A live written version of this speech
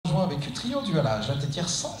écutrier du halage, la têtière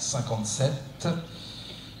 157,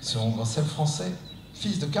 ce hongre sel français,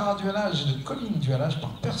 fils de Cara du halage et de Colline du halage par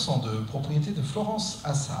Persan de propriété de Florence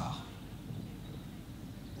Assard.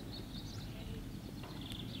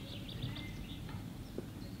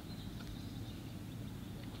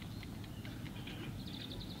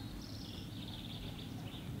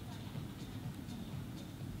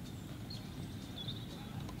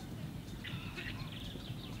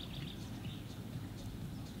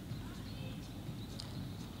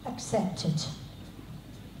 Accepted.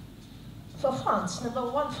 For France, number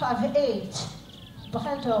 158,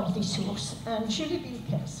 Brandor des Sources and Julie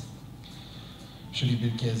Bilquez. Julie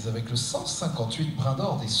Bilquez avec le 158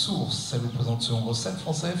 Brandor des Sources. Elle vous présente ce hongre sel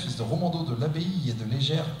français, fils de Romando de l'Abbaye et de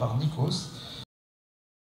Légère par Nikos.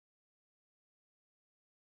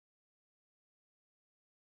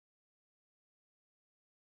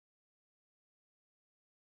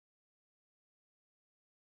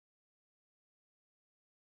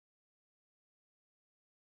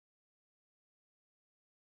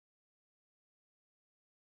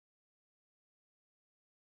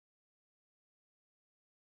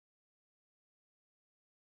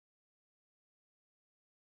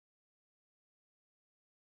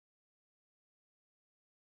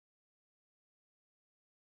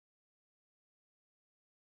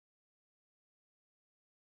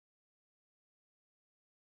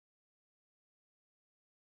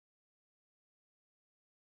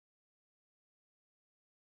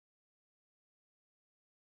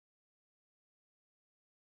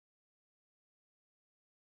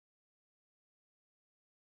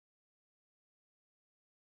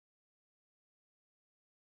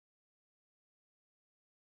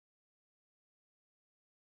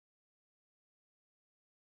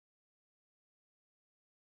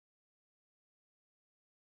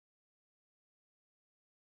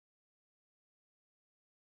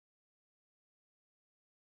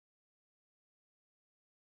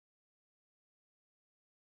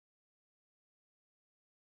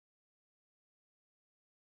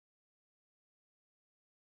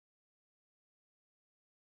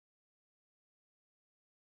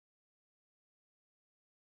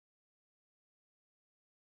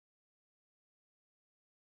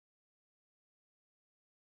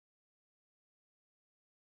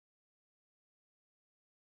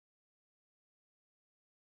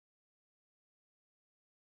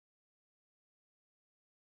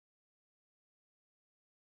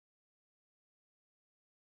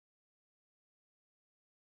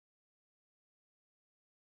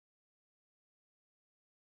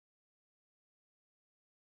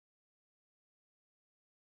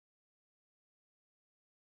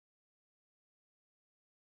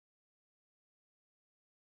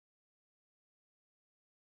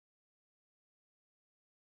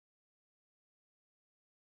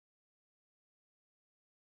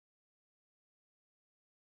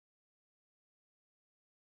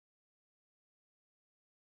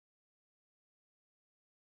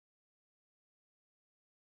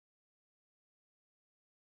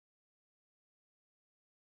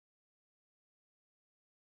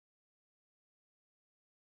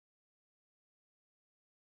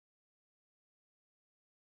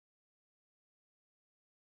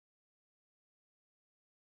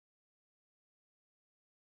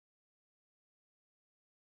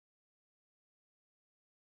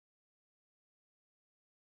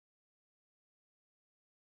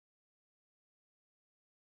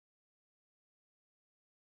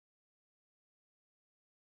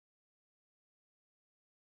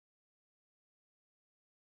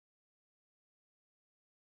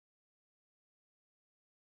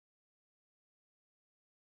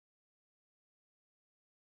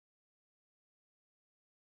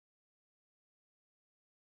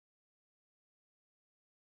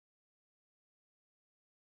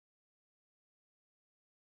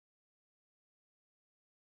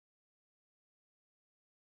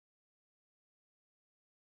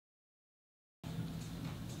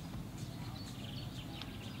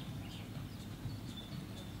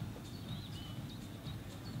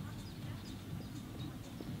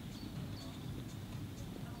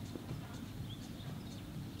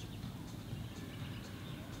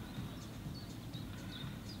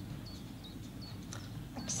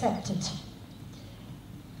 Accepted.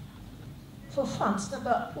 For France,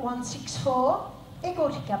 number 164, Ego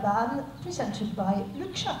de Cabane, presented by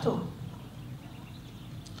Luc Chateau.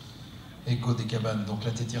 Écho des Cabanes, donc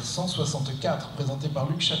la têtière 164, présentée par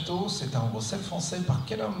Luc Chateau, c'est un hongre sel français par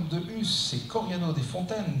Kellum de Hus et Coriano des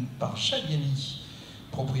Fontaines par Chagliani,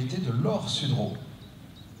 propriété de Laure Sudreau.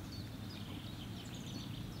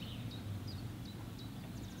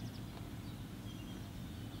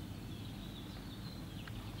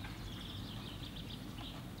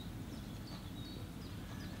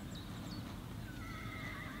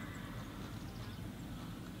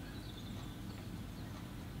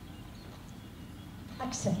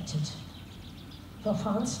 Accepted. For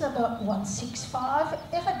France, number 165,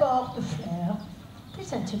 Erebord de Flers,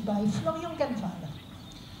 presented by Florian Ganval.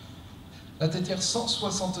 La têtière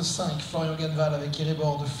 165, Florian Ganval avec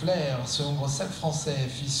Erebord de Flers, ce hongre français,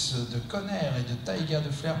 fils de Conner et de Taïga de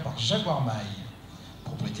Flers par Jaguar Maille,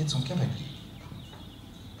 propriété de son cavalier.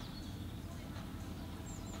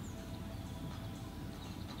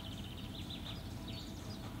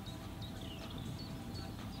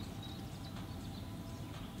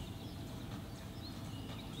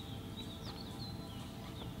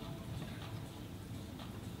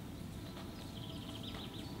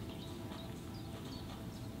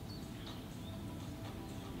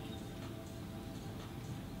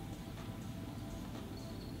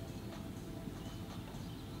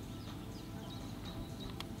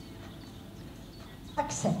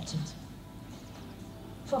 Accepted.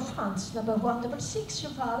 For France, number 166,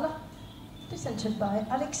 Cheval, presented by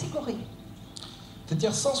Alexis Goury.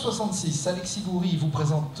 Têtière 166, Alexis Goury vous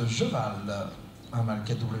présente Cheval, un mâle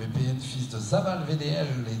KWPN, fils de Zaval VDL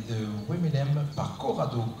et de Wemelem par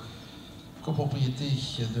Corrado, copropriété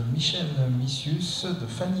de Michel Missius, de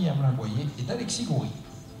Fanny Hamelin-Boyer et d'Alexis Goury.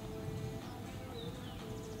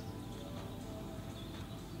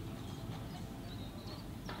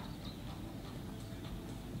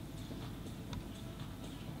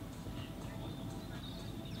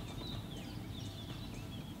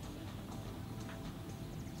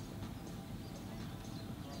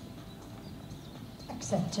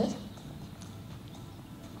 Accepted.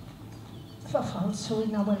 For France, we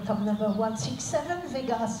now welcome number 167,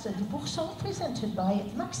 Vegas du Bourson, presented by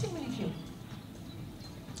Maxime Livio.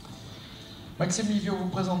 Maxime Livio vous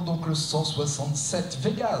présente donc le 167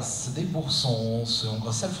 Vegas des Boursons, ce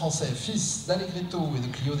hongre français, fils d'Allegretto et de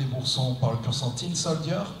Clio des Boursons par le pur sang Tin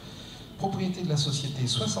Soldier, propriété de la société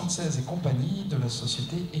 76 et compagnie de la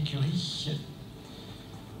société écurie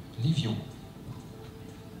Livio.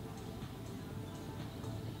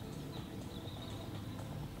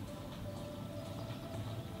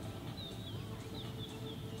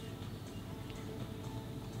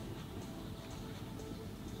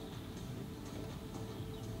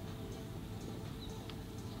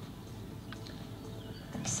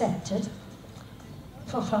 Accepted.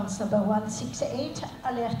 For France, number 168,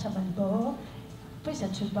 Alerte à Malibor,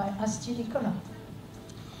 presented by Astier Nicolas.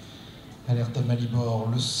 Alerte à Malibor,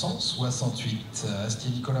 le 168.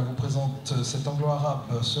 Astier Nicolas vous présente cet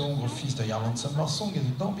anglo-arabe, ce hongre fils de Jarland Summersong et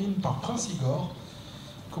de Dambin par Prince Igor,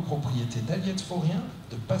 copropriété d'Aliette Faurien,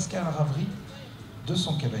 de Pascal Ravry, de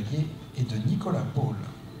son cavalier et de Nicolas Paul.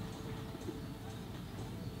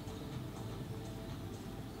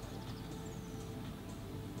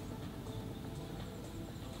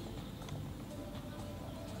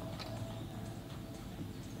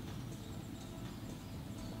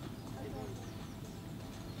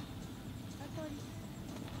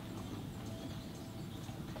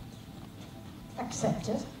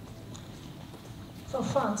 Accepted. For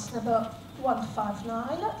France, number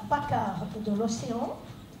 159, Bacard de l'Océan,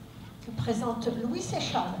 qui présente Louis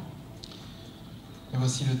Séchal. Et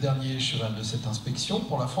voici le dernier cheval de cette inspection.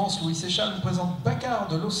 Pour la France, Louis Séchal vous présente Bacard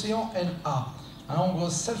de l'Océan LA, un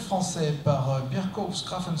hongre français par Birkhoff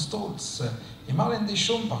Grafenstolz et Marlène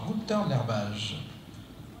Deschaumes par Goûteur de l'Herbage,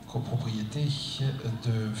 copropriété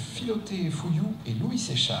de Filoté Fouillou et Louis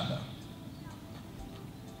Séchal.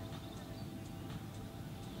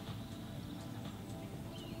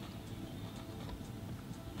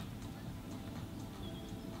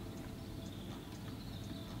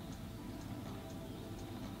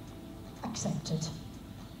 Accepted.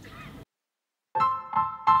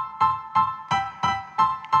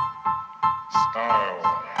 Style.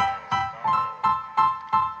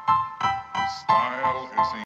 Style is the